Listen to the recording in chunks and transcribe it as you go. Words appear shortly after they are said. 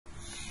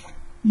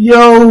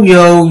Yo,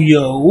 yo,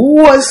 yo,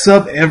 what's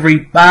up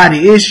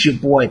everybody? It's your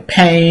boy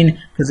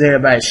Pain, cause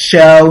everybody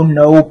show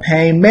no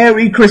pain.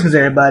 Merry Christmas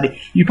everybody.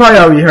 You probably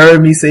already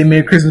heard me say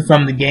Merry Christmas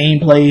from the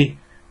gameplay,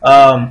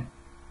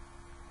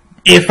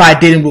 if I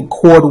didn't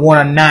record one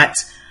or not.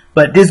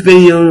 But this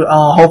video,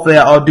 hopefully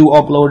I'll do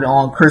upload it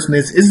on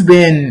Christmas. It's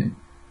been,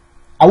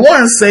 I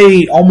want to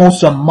say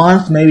almost a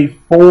month, maybe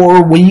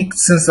 4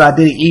 weeks since I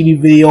did an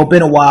Evie video.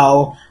 Been a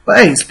while. But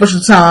hey,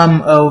 special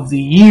time of the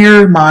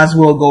year, might as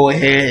well go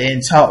ahead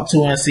and talk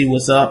to her and see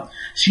what's up.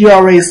 She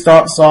already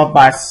started off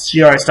by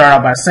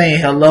saying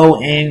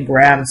hello and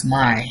grabs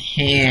my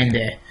hand.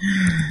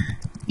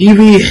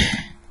 Evie,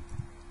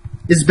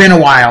 it's been a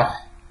while.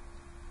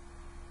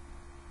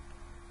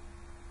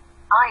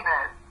 I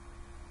know.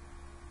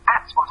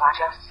 That's what I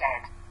just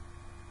said.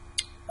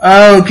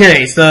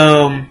 Okay,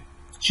 so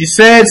she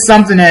said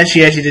something that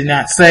she actually did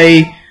not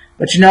say,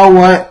 but you know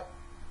what?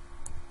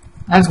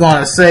 I'm just going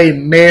to say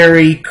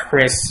Merry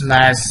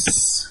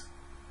Christmas.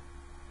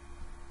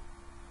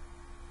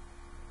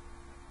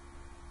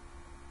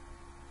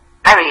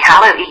 Merry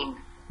Halloween.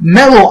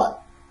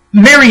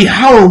 Merry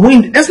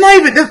Halloween. That's not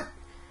even,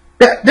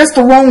 that's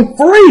the wrong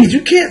phrase.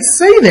 You can't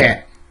say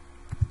that.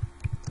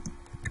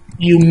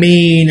 You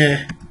mean,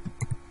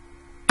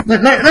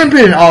 let me put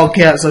it in all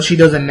caps so she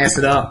doesn't mess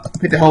it up.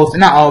 Put the whole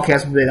thing, not all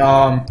caps, but, do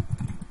that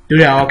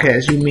in all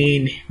caps. You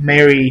mean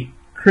Merry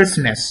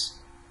Christmas.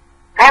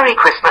 Merry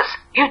Christmas,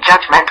 you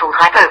judgmental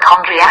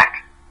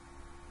hypochondriac.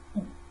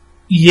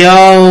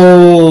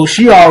 Yo,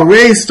 she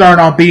already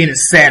started off being a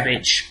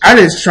savage. I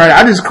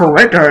just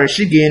corrected her.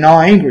 She getting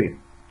all angry.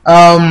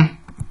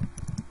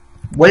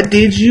 What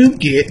did you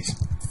get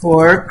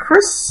for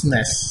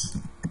Christmas?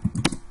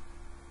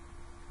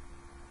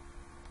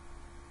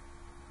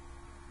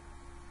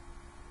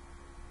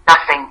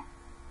 Nothing.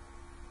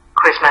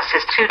 Christmas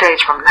is 2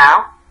 days from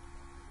now.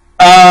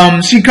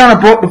 She kind of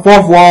broke the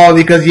fourth wall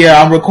because,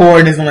 yeah, I'm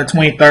recording this on the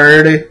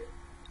 23rd,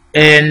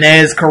 and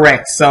that is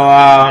correct. So,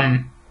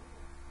 I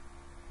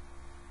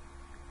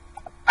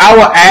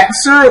will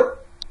ask her,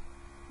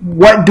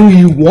 what do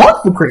you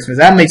want for Christmas?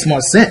 That makes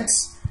more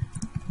sense.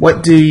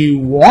 What do you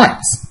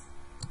want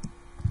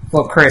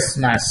for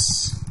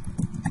Christmas?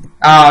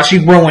 Oh, she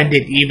ruined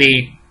it,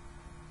 Evie.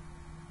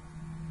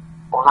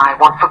 All I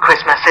want for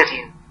Christmas is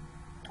you.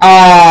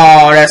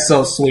 Oh, that's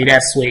so sweet.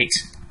 That's sweet.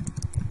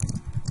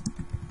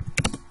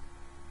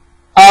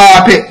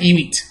 I picked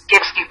eat.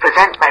 Gifts you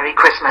present Merry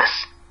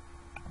Christmas.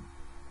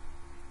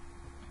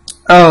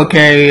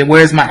 Okay,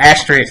 where's my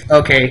asterisk?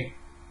 Okay.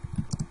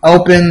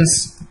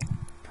 Opens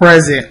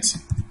present.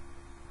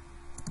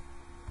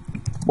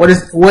 What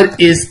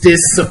is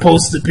this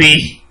supposed to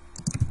be?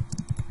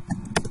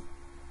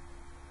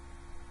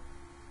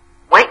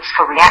 Waits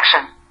for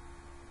reaction.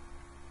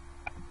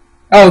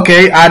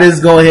 Okay, I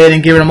just go ahead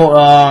and give it a more,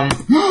 I'm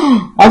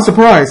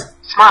surprised.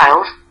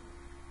 Smiles.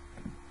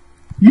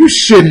 You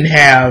shouldn't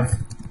have.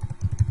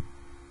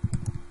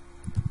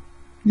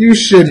 You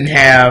shouldn't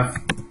have.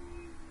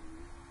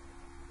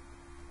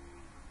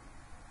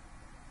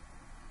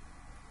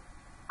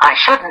 I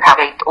shouldn't have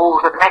ate all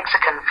the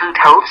Mexican food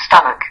holds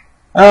stomach.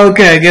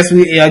 Okay, I guess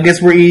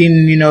we're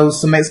eating, you know,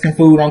 some Mexican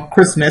food on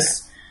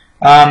Christmas.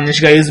 And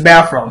she gotta use the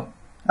bathroom.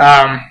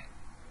 Dang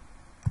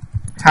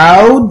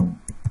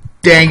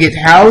it,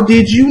 how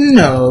did you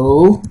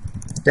know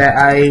that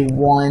I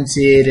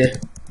wanted,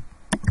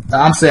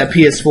 I'm saying a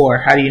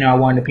PS4. How do you know I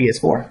wanted a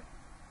PS4?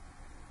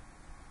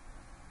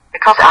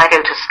 Because I go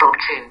to school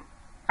too.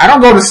 I don't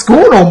go to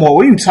school no more.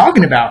 What are you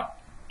talking about?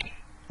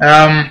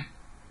 I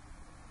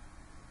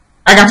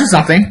got you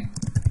something.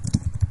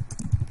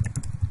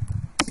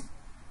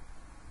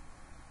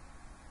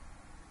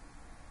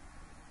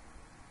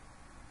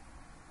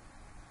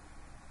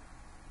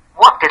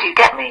 What did you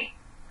get me?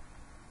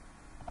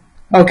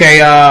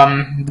 Okay,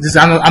 I'm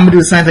gonna do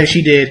the same thing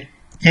she did.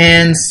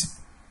 Hands,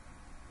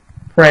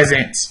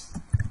 present.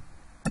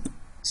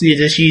 See,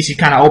 she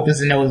kind of opens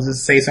the nose to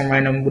say some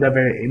random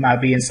whatever it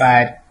might be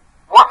inside.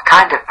 What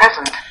kind of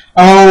present?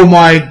 Oh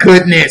my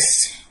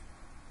goodness!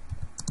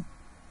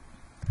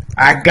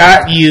 I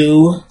got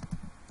you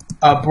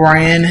a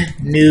brand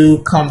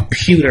new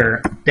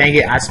computer. Dang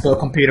it, I spelled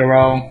computer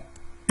wrong.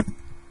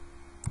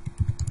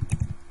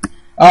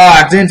 Oh,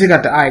 I didn't take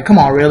out the I. Come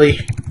on, really?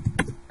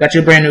 Got you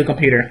a brand new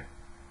computer.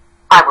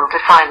 I will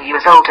define you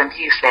as old and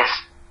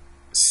useless.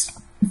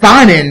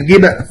 Fine then,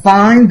 give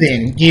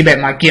back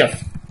my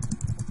gift.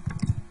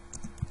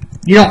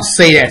 You don't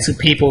say that to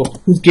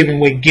people who's giving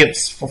away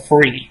gifts for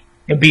free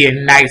and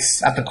being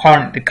nice at the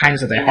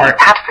kindness of their heart. You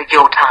need Tad for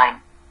your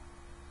time.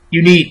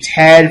 You need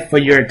Tad for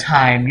your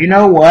time. You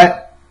know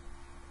what?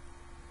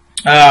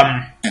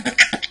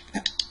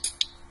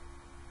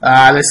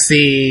 Let's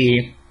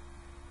see.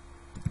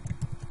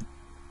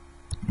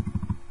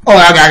 Oh,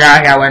 I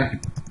got one.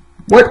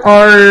 What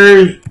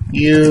are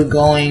you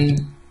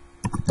going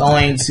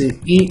to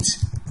eat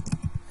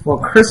for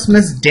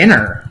Christmas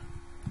dinner?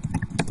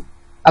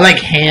 I like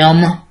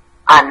ham.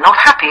 I'm not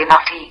happy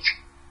enough to eat.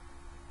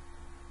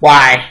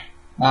 Why?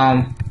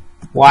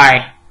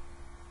 Why?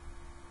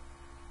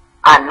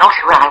 I'm not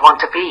who I want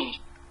to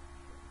be.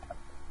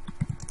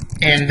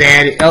 And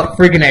that, oh,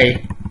 freaking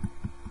A.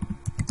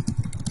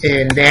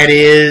 And that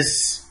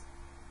is,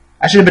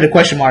 I should have been a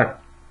question mark.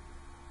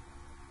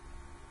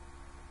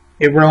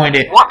 It ruined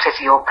it. What is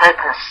your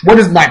purpose? What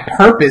is my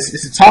purpose?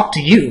 Is to talk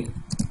to you.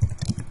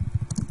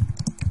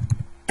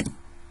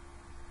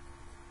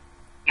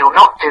 You're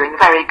not doing a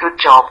very good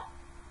job.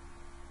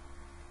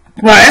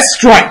 Well, that's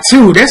strike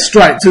two. That's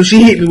strike two.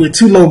 She hit me with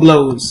 2 low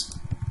blows.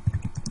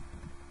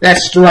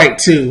 That's strike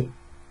 2.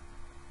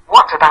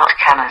 What about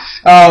Camus?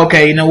 Oh,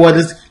 okay. You know what?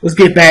 Let's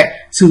get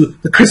back to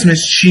the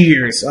Christmas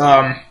cheers.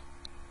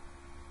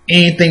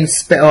 Anything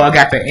I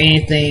got the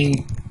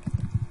anything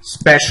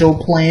special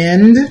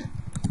planned.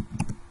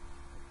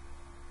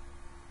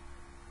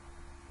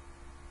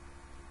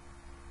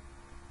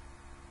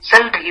 So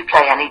do you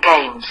play any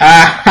games?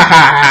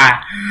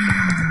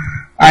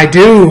 I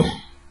do.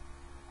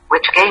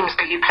 Which games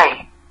do you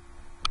play?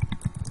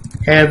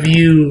 Have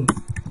you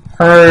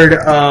heard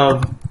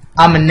of,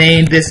 I'ma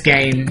name this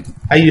game.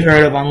 Have you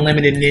heard of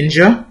Unlimited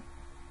Ninja?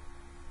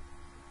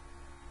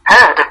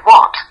 Heard of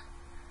what?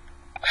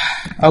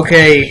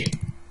 Okay.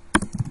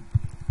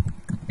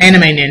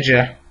 Anime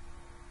Ninja.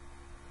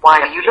 Why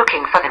are you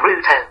looking for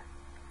Naruto?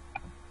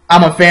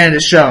 I'm a fan of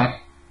the show.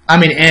 I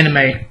mean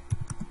anime.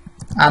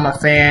 I'm a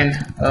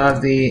fan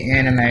of the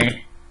anime.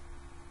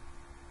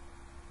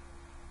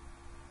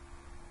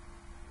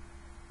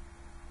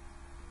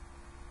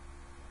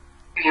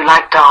 Do you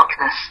like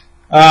darkness?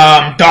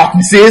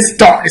 Darkness.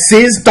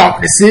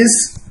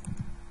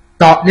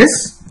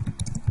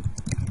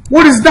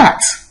 What is that?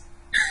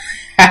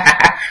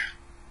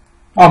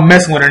 I'm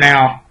messing with her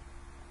now.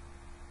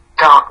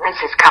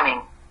 Darkness is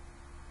coming.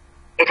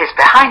 It is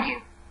behind you.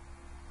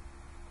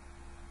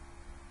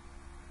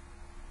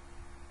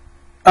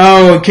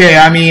 Okay,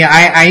 I mean,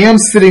 I am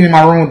sitting in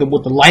my room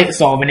with the lights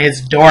off and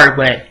it's dark,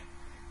 but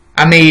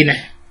I mean,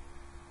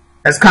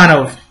 that's kind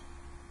of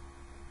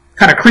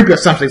creepy or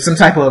something. Some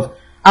type of,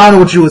 I don't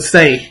know what you would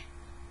say.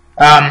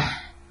 Are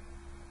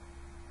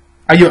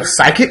you a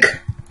psychic?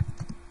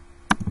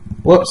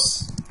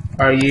 Whoops.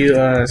 Are you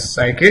a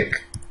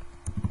psychic?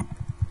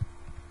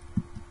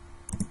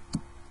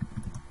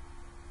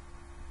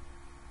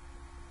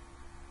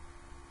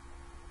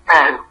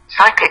 No,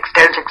 psychics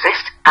don't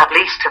exist, at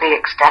least to the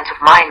extent of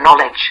my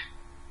knowledge.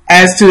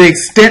 As to the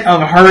extent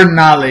of her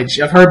knowledge,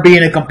 of her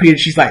being a computer,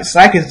 she's like,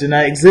 psychics do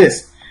not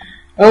exist.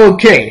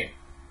 Okay.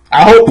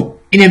 I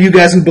hope any of you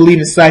guys who believe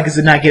in psychics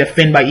did not get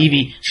offended by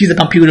Evie. She's a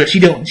computer. She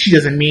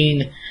doesn't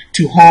mean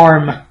to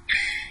harm.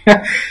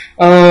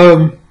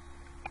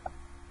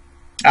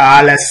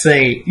 Let's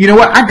see. You know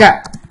what? I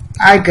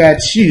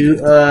got you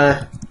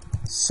a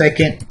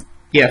second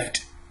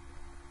gift.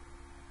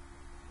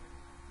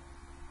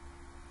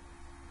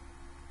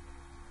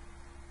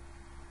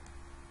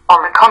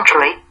 On the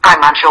contrary,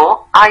 I'm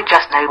unsure. I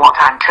just know what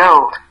I'm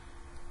told.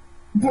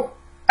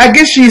 I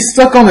guess she's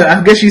stuck on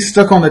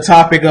the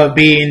topic of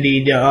being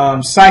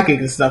the psychic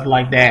and stuff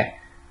like that.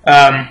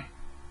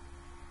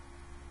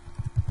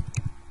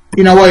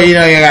 You know what?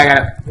 I got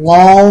a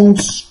long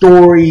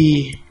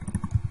story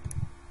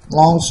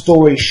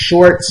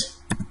short.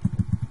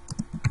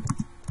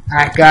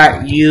 I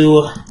got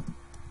you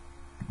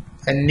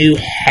a new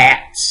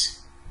hat.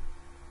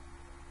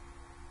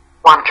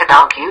 One could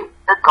argue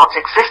that gods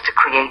exist to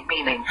create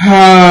meaning.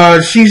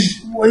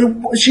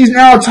 She's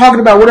now talking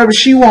about whatever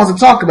she wants to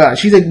talk about.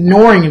 She's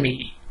ignoring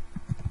me.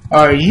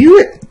 Are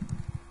you?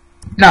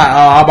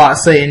 I'm about to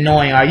say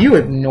annoying. Are you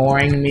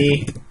ignoring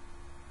me?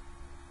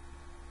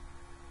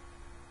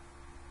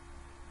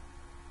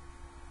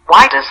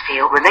 Why does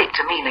feel relate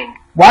to meaning?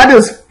 Why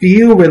does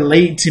feel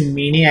relate to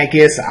meaning? I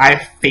guess I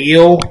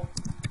feel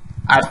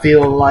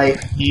like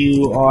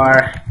you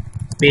are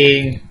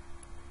being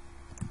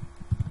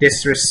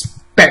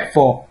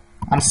disrespectful.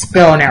 I'm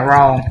spelling that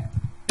wrong.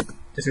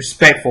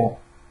 Disrespectful.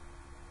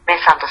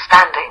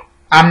 Misunderstanding.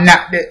 I'm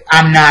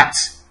not.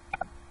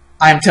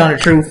 I'm telling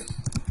the truth.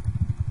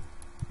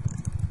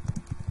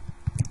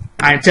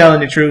 I'm telling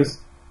the truth.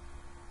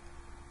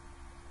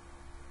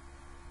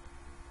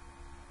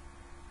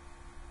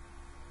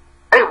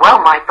 Oh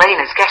well, my brain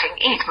is getting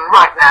eaten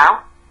right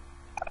now.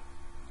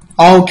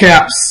 All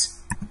caps.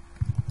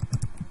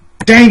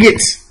 Dang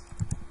it.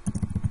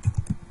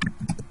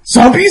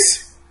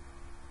 Zombies?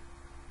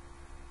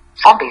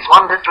 Zombies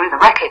wander through the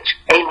wreckage,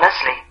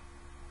 aimlessly.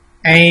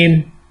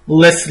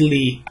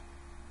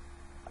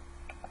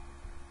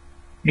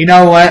 You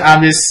know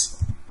what? This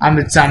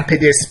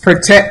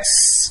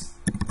protects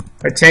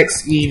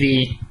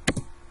Evie.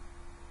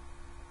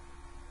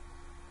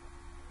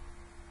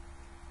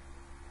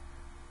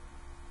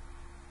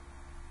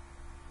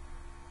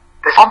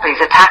 The zombies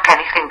attack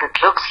anything that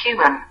looks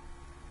human.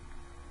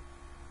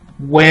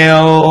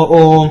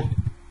 Well,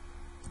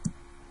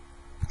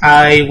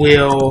 I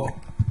will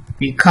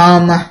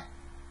become a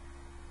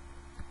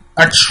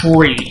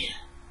tree.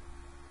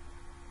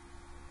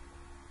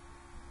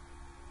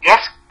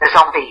 Yes, the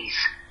zombies.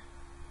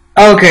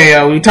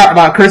 Okay, we talked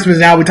about Christmas,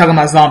 now we're talking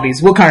about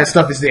zombies. What kind of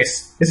stuff is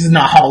this? This is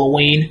not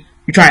Halloween.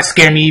 You're trying to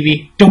scare me,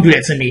 Evie. Don't do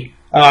that to me.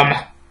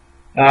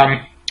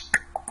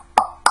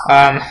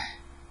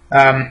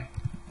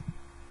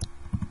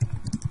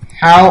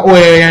 How?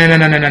 Wait,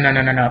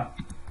 no.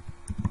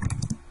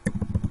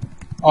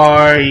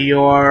 Are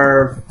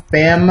your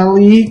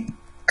family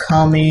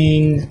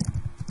coming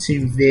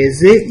to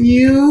visit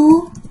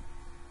you?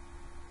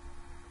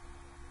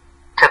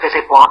 To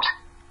visit what?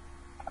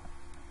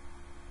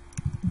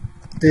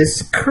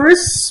 This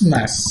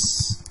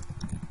Christmas.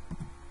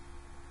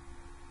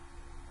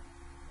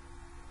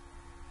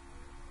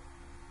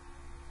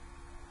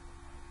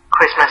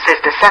 Christmas is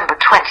December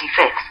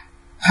 25th.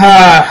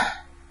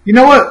 You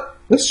know what?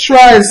 Let's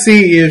try to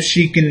see if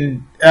she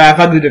can, if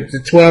I do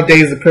the 12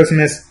 days of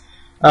Christmas,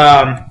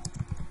 on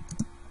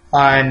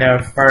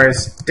the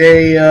first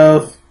day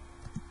of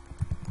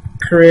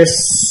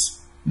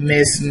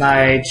Christmas,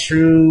 my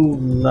true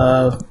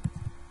love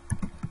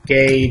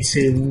gave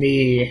to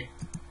me.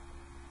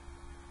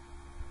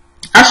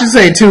 I should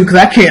say too, because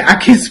I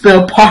can't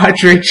spell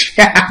partridge.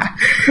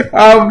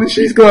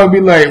 She's gonna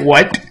be like,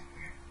 what?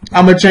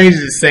 I'm gonna change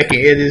it to second.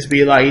 It'll just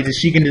be like, either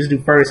she can just do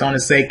first on the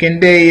second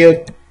day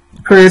of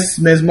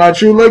Christmas, my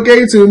true love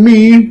gave to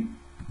me.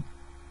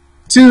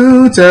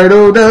 2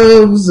 turtle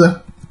doves.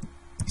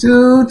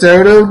 2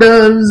 turtle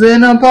doves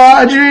and a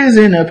partridge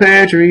in a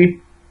pear tree.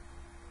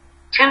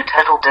 2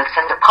 turtle doves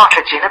and a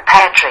partridge in a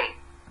pear tree.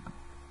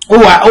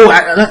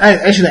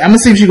 Actually, I'm gonna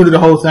see if she can do the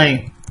whole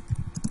thing.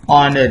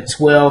 On the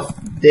 12th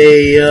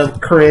day of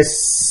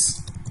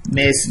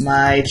Christmas,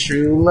 my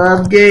true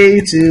love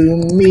gave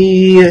to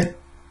me.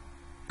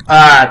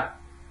 I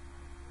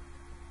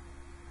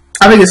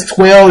think it's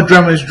 12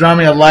 drummers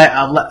drumming,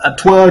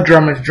 12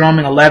 drummers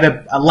drumming,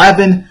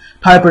 11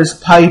 pipers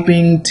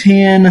piping,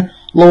 10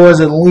 lords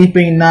a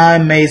leaping,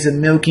 9 maids a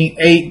milking,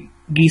 8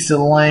 geese a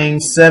laying,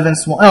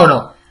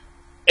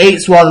 8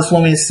 swallows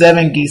swimming,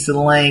 7 geese a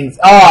laying.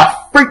 Oh, I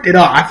freaked it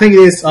out. I think it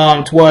is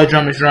 12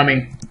 drummers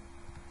drumming.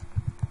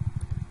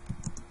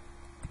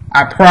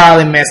 I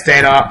probably messed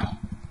that up.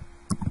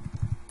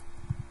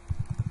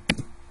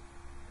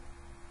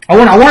 I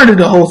want to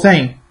do the whole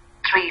thing.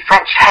 3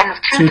 French hens,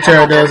 2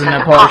 turtle doves and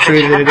a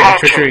partridge in a pear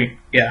tree.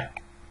 Yeah.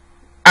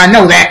 I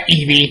know that,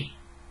 Evie.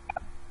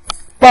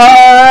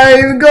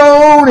 5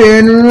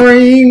 golden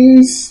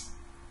rings.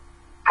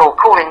 4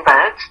 calling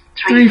birds,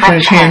 3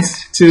 French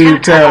hens, 2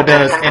 turtle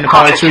doves and a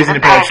partridge in a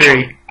pear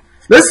tree.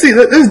 Let's see.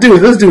 Let's do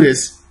it. Let's do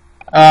this.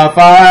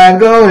 5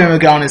 golden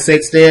rings on the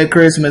 6th day of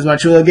Christmas. My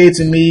true love gave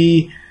to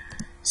me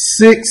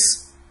 6.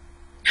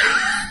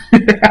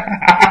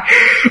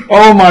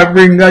 Oh my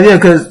freaking god! Yeah,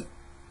 because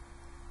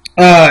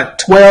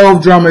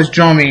 12 drummers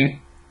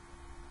drumming,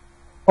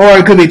 or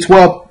it could be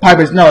 12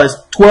 pipers. No, it's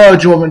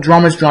 12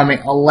 drummers drumming,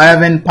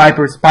 11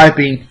 pipers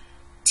piping,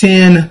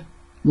 10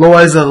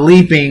 lords a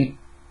leaping,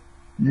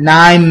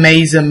 9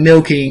 maids a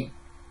milking,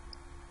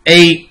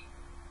 8.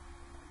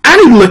 I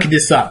need to look at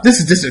this up. This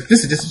is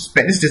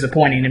disrespect. This is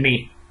disappointing to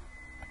me.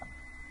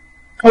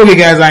 Okay,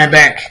 guys, I am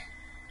back.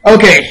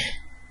 Okay,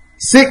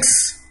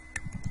 6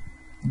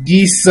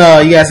 geese.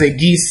 You gotta say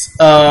geese.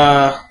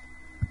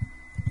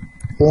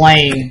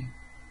 Laying.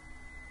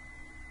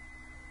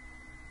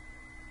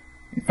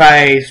 If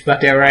I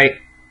spelled that right.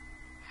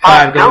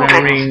 5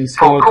 golden rings,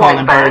 4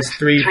 calling birds,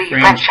 3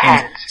 French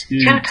hens,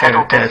 2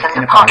 turtle doves,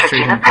 and a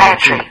partridge in a pear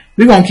tree.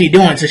 We're gonna keep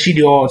doing it until she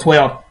do all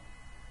 12.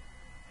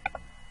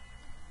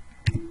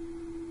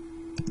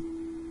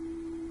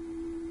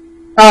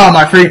 Oh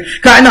my freak!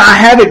 I know I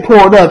have it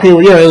pulled up here.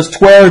 Yeah, it was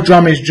 12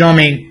 drummers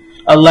drumming,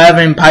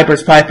 11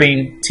 pipers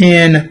piping,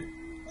 10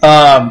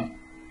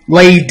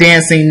 ladies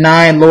dancing,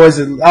 9 lords.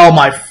 Oh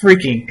my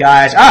freaking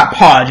gosh! I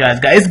apologize,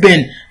 guys. It's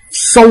been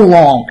so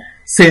long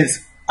since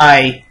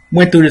I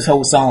went through this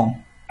whole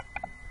song.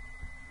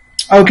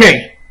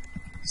 Okay,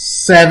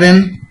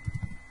 7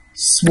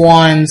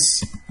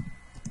 swans.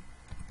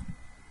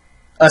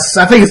 I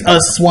think it's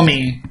us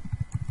swimming.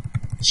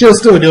 She'll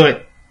still do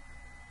it.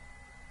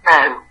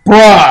 No.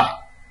 Bruh.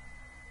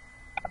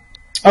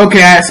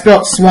 Okay, I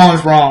spelled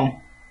swans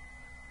wrong.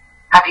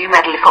 Have you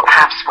medley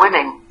footpath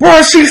swimming?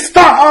 Bruh, she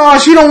stopped. Oh,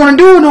 she don't want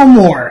to do it no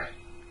more.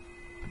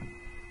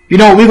 You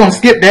know, we're going to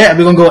skip that.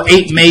 We're going to go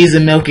 8 maize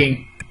and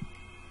milking.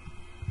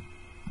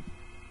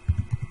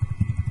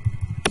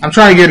 I'm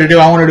trying to get her to do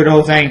it. I want her to do the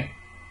whole thing.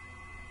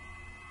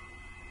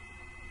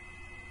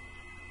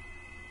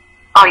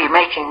 Are you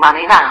making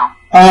money now?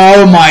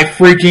 Oh my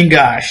freaking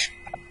gosh.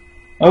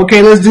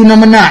 Okay, let's do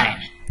number 9.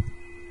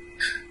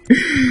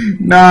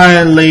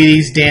 9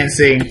 ladies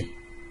dancing.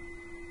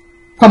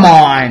 Come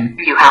on.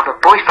 You have a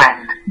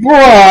boyfriend.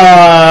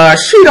 Bruh,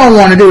 she don't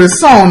want to do the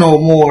song no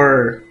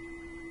more.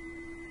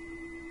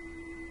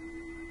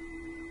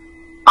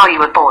 Are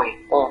you a boy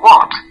or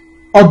what?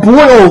 A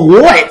boy or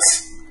what?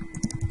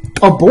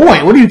 A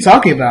boy? What are you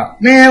talking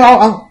about? Man,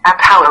 And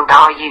how old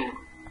are you?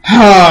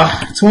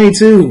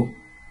 22.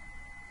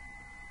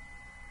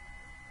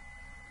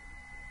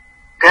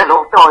 Girl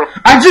or boy?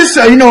 I just,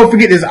 you know,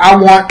 forget this. I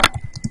want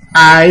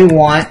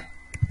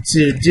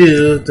to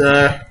do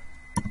the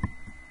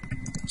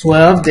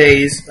 12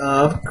 Days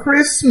of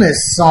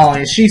Christmas song.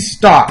 And she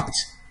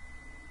stopped.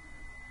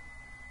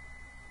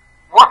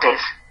 What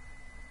is?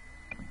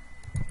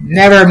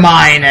 Never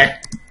mind.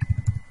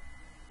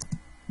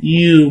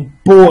 You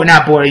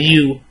not boy,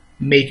 you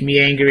make me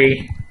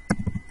angry.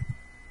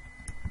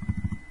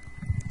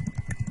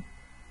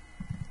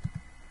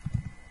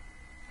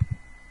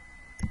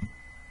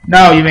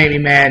 No, you make me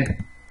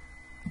mad.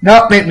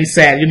 No, make me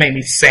sad. You make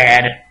me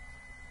sad.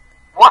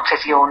 What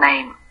is your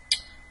name?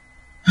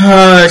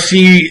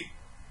 She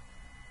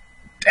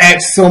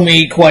asked so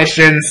many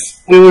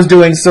questions. We was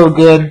doing so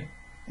good,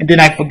 and then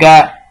I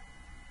forgot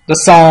the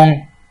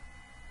song,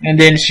 and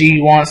then she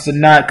wants to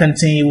not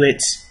continue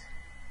it,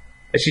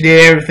 but she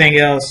did everything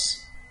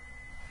else.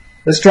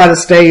 Let's try to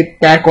stay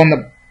back on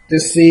the, to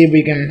see if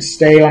we can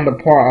stay on the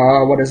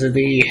part, what is it,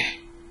 the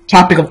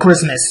topic of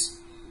Christmas.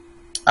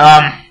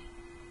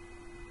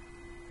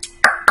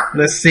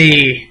 Let's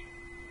see.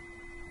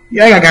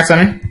 Yeah, I got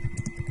something.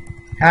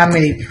 How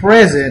many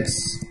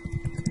presents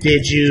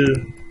did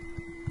you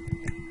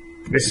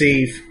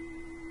receive?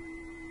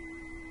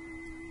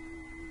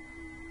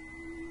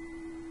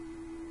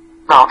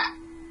 Lot.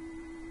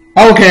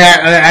 Okay,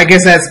 I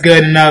guess that's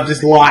good enough.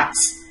 Just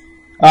lots.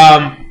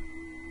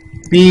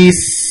 Be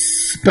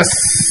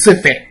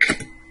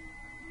specific.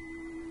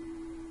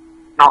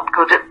 Not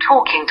good at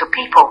talking to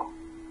people.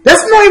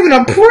 That's not even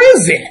a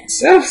present.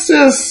 That's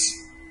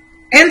just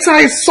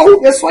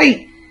anti-social. That's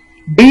like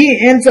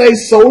being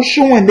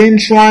antisocial and then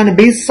trying to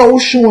be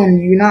social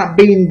and you're not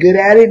being good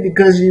at it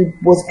because you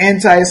was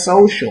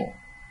antisocial.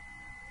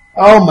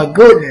 Oh my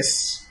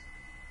goodness.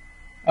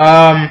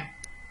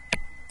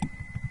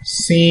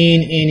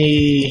 Seen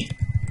any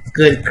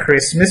good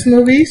Christmas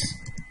movies?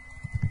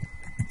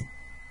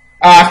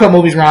 I put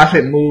movies wrong. I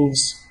put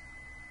moves.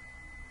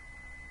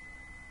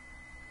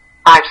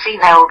 I've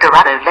seen El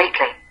Dorado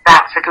lately.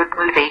 That's a good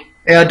movie.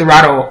 El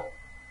Dorado.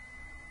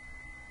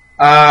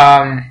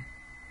 Oh,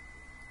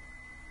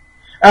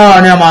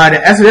 never mind.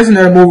 That's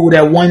another movie with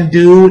that one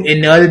dude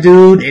and the other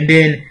dude, and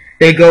then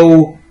they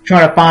go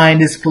trying to find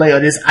this place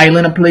or this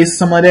island or place,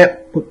 something like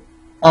that.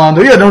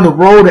 They're on the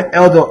road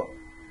to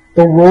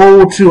the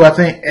road to, I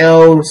think,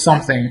 El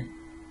something.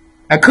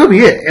 That could be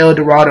it, El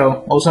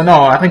Dorado. Also,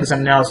 no, I think it's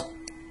something else.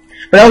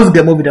 But that was a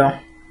good movie, though.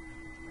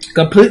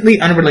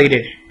 Completely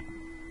unrelated.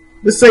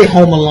 Let's say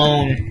Home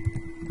Alone.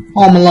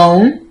 Home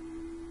Alone?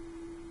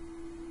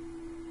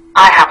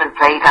 I haven't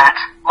played that.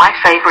 My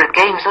favorite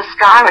games are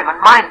Skyrim and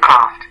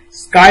Minecraft.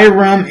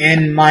 Skyrim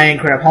and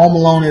Minecraft. Home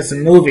Alone is a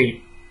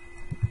movie.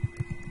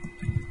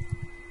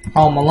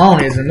 Home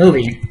Alone is a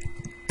movie.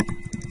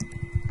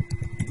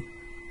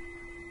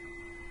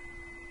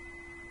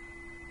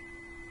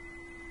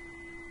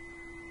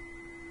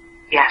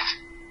 Yes.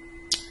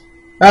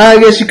 I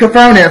guess you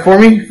confirmed that for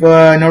me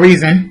for no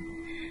reason.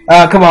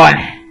 Come on.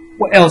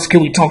 What else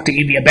can we talk to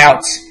Evie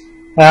about?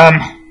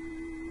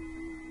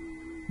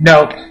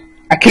 Nope.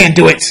 I can't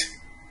do it.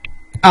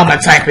 I'm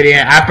gonna type it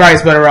in. I probably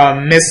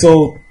spelled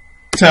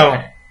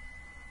mistletoe.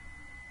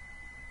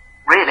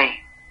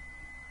 Really?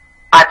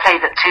 I play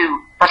that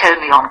too, but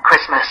only on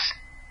Christmas.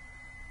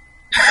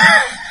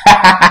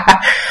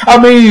 I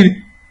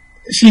mean,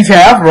 she's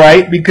half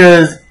right,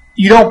 because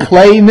you don't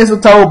play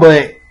mistletoe,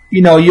 but,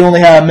 you know, you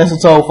only have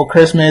mistletoe for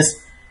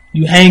Christmas.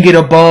 You hang it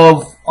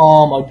above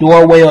a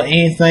doorway or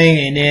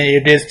anything, and then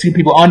if there's two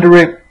people under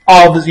it,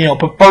 all this, you know,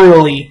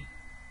 preferably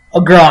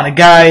a girl and a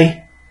guy,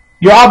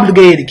 you're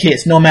obligated to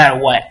kiss no matter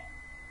what.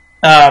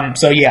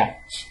 So yeah.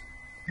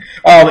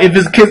 If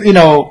it's kiss, you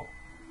know,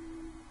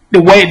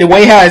 the way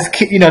how it's,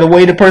 you know, the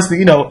way the person,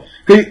 you know,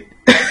 if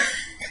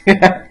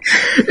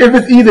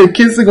it's either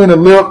kissing on the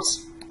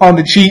lips, on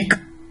the cheek,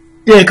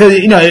 yeah, cause,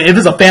 you know, if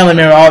it's a family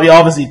member, you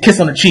obviously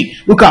kiss on the cheek.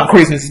 Look how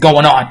Christmas is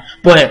going on.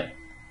 But,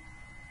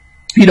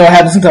 you know,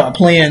 having some type of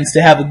plans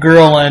to have a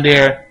girl in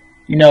there,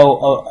 you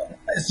know,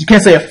 you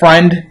can't say a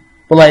friend,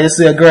 but like, let's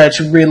say a girl that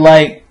you really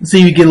like,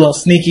 see you get a little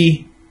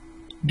sneaky,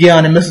 get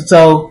on the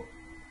mistletoe.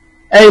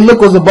 Hey,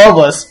 look what's above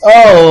us.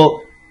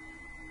 Oh,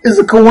 it's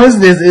a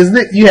coincidence, isn't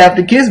it? You have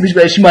to kiss me.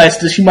 She might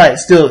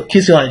still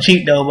kiss you on the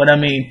cheek though, but I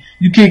mean,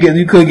 you could get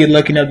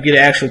lucky enough to get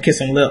an actual kiss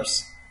on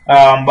lips.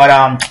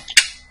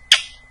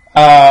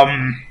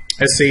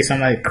 Let's see,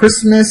 something like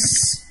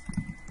Christmas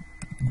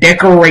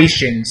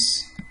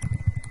decorations.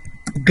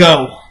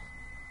 Go.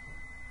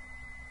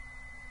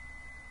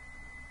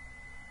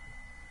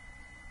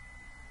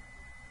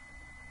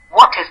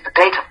 What is the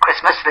date of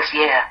Christmas this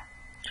year?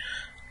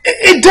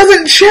 It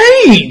doesn't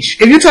change.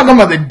 If you're talking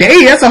about the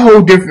day, that's a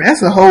whole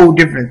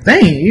different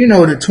thing. You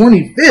know, the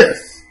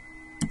 25th.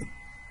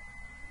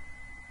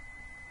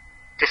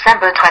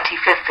 December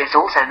 25th is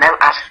also known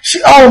as...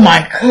 Oh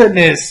my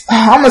goodness.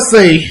 I'm gonna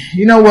say,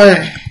 you know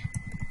what?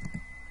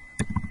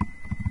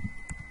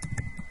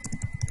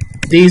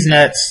 These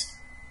nuts.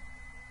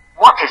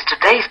 What is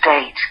today's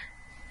date?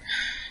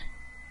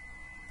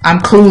 I'm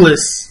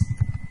clueless.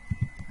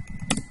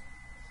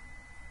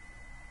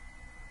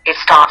 It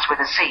starts with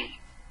a C.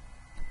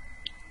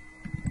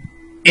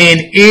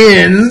 And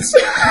ends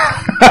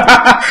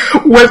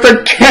with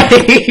a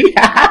K.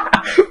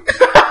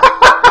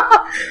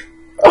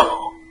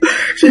 Oh,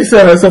 she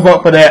set herself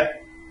up for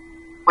that.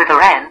 With a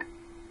N.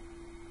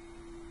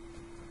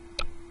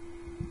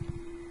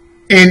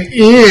 and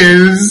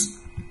ends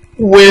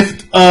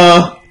with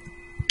a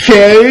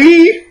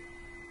K?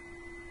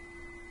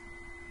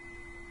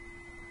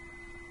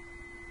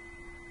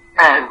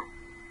 No.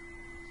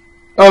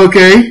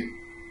 Okay.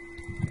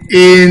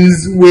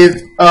 Ends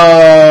with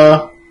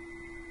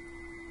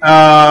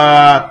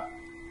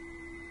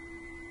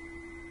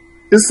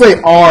let's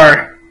say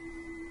R.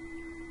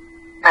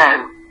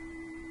 No.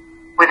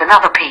 With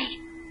another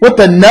P. With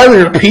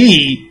another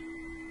P.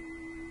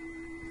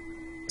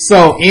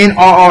 So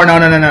NRR,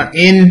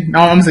 no,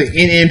 I'm saying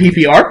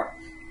NNPPR.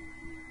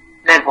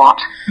 Then what?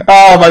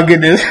 Oh my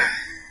goodness.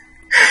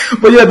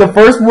 But yeah, the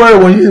first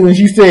word when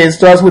she said it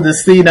starts with a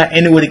C, not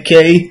ending with a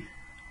K.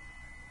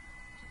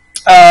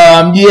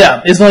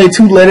 Yeah, it's only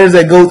 2 letters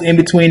that goes in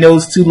between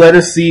those 2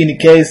 letters, C and the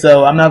K.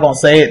 So I'm not gonna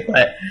say it,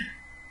 but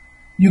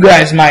you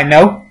guys might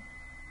know.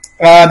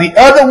 The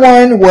other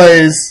one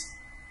was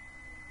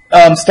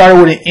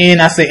started with an N.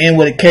 I said N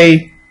with a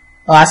K.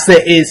 I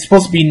said it's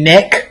supposed to be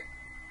neck,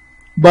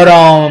 but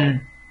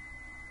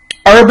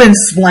urban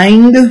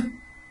slang.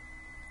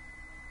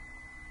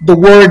 The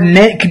word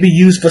neck could be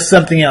used for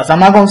something else. I'm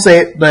not gonna say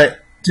it,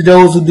 but to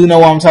those who do know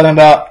what I'm talking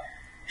about,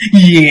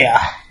 yeah.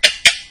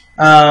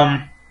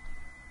 I'm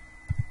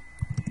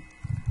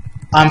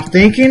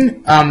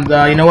thinking.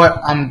 You know what?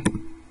 I'm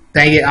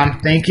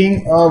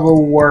thinking of a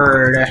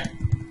word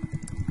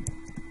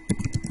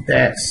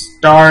that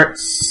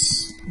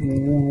starts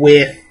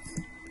with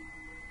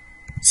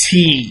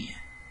T.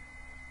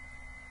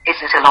 Is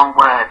it a long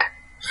word?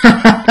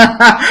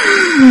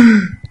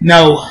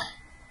 No.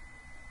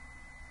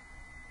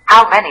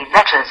 How many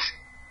letters?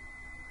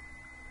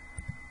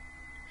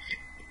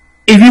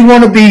 If you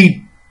want to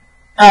be,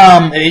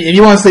 if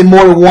you want to say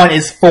more than one,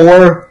 it's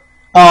 4.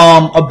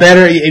 A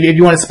better, if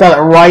you want to spell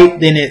it right,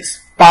 then it's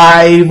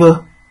 5.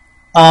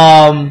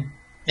 And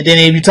then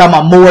if you're talking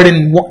about more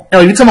than one, no,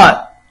 if you're talking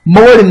about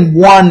more than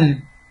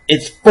one,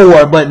 it's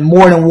 4. But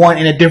more than one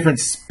in a different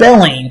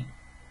spelling,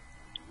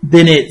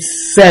 then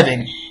it's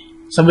 7.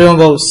 So we're gonna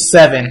go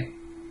 7.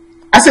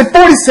 I said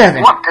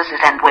 47. What does it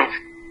end with?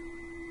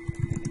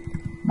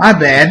 My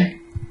bad.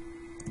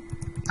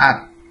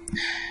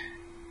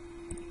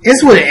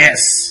 It's with an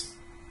S.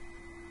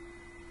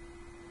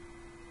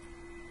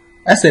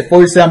 I said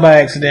 47 by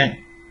accident.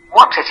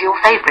 What is your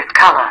favorite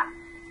color?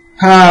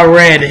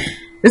 Red.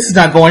 This is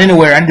not going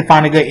anywhere. I need to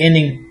find a good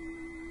ending.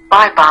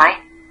 Bye-bye.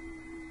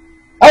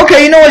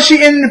 Okay, you know what?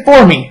 She ended it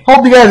for me.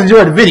 Hope you guys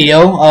enjoyed the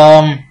video.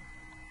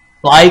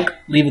 Like,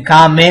 leave a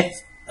comment.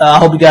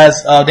 Hope you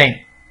guys, hope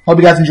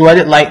you guys enjoyed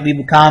it. Like, leave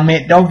a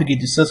comment. Don't forget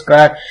to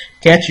subscribe.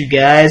 Catch you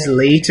guys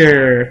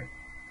later.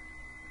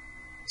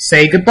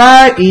 Say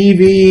goodbye,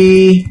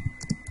 Evie.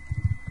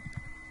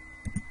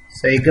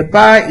 Say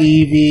goodbye,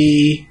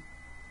 Evie.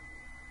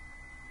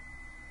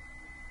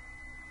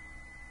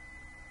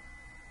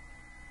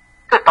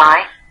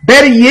 Goodbye.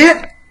 Better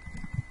yet,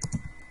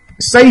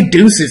 say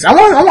deuces. I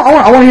want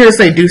to hear her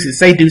say deuces.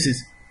 Say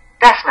deuces.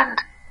 Desmond.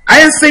 I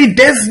didn't say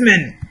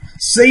Desmond.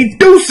 Say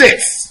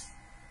deuces.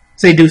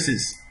 Say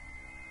deuces.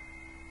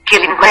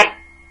 Killingway.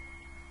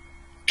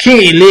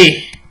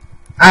 Keely.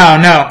 I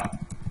don't know.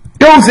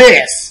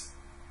 Deuces.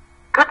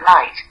 Good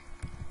night.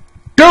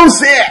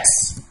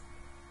 Deuces.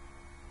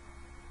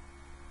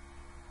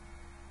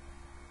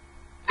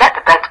 Let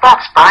the bed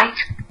bugs bite.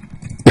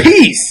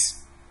 Peace.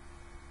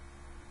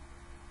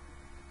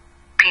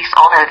 Peace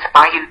on earth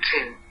by you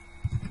too.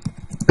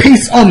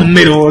 Peace on the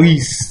Middle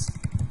East.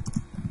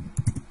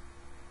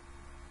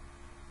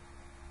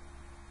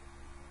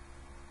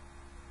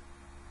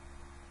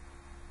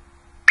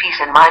 Peace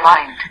in my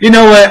mind. You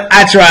know what?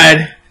 I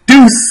tried.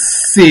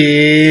 Deuces.